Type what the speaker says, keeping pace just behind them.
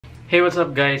Hey, what's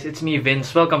up guys? It's me,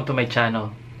 Vince. Welcome to my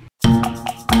channel.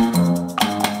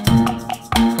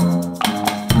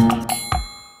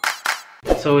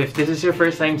 So if this is your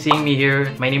first time seeing me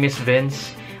here, my name is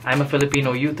Vince. I'm a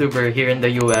Filipino YouTuber here in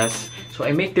the US. So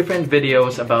I make different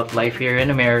videos about life here in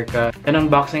America and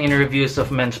unboxing and reviews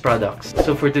of men's products.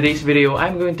 So for today's video,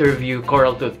 I'm going to review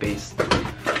Coral toothpaste.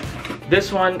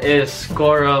 This one is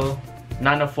Coral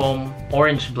Nano Foam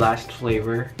Orange Blast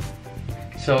flavor.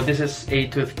 So this is a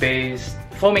toothpaste,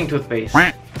 foaming toothpaste.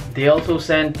 They also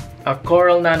sent a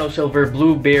Coral Nano Silver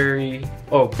Blueberry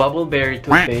or Bubbleberry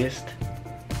toothpaste.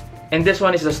 And this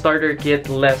one is the starter kit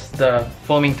less the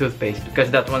foaming toothpaste because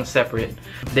that one's separate.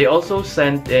 They also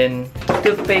sent in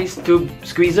toothpaste tube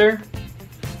squeezer,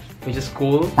 which is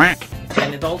cool.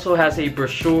 And it also has a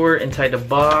brochure inside the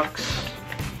box.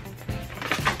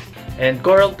 And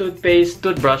Coral toothpaste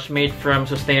toothbrush made from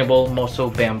sustainable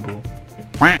Moso bamboo.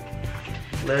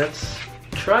 Let's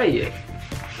try it.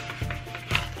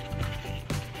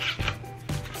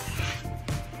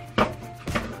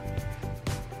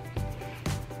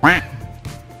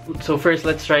 So first,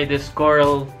 let's try this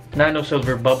Coral Nano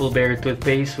Silver Bubbleberry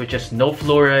toothpaste, which is no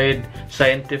fluoride,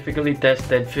 scientifically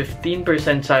tested, 15%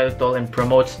 xylitol, and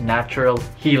promotes natural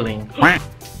healing.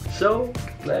 So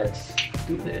let's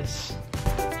do this.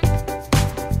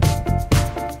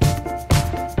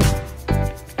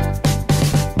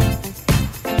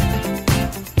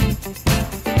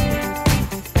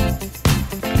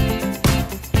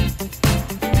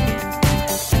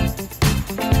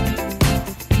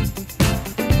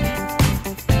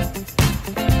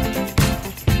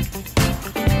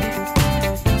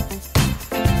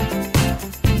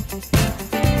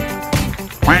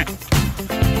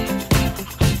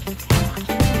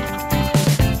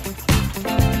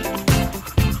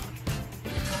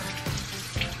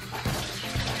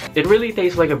 It really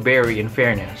tastes like a berry in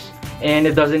fairness, and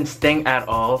it doesn't sting at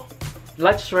all.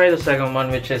 Let's try the second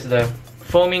one, which is the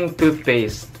foaming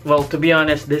toothpaste. Well, to be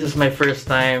honest, this is my first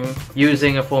time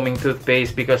using a foaming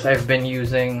toothpaste because I've been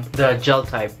using the gel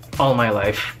type all my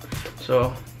life.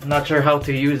 So, I'm not sure how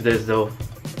to use this though.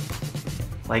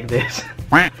 Like this.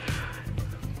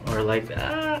 Or like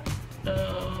that.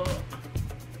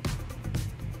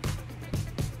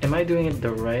 Am I doing it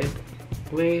the right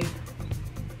way?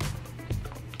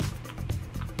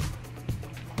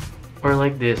 Or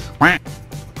like this.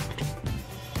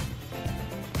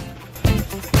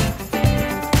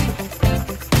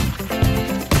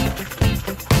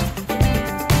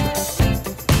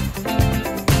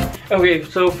 Okay,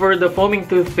 so for the foaming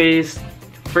toothpaste,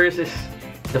 first is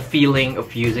the feeling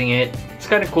of using it. It's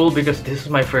kind of cool because this is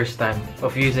my first time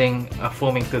of using a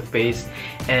foaming toothpaste,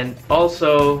 and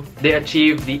also they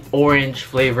achieved the orange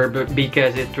flavor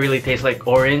because it really tastes like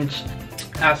orange.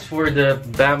 As for the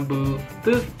bamboo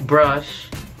toothbrush,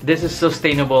 this is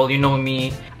sustainable. You know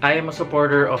me, I am a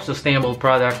supporter of sustainable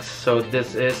products, so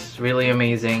this is really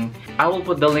amazing. I will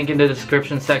put the link in the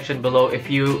description section below if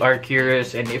you are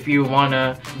curious and if you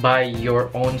wanna buy your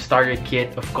own starter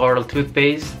kit of Coral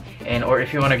toothpaste, and or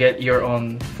if you want to get your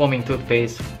own foaming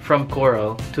toothpaste from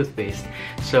Coral toothpaste.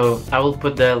 So I will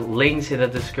put the links in the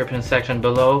description section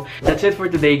below. That's it for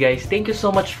today guys. Thank you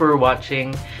so much for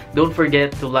watching. Don't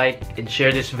forget to like and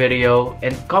share this video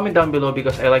and comment down below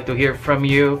because I like to hear from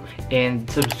you, and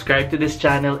subscribe to this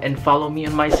channel and follow me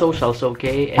on my socials,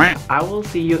 okay? And I will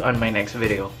see you on my next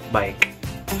video. Bye.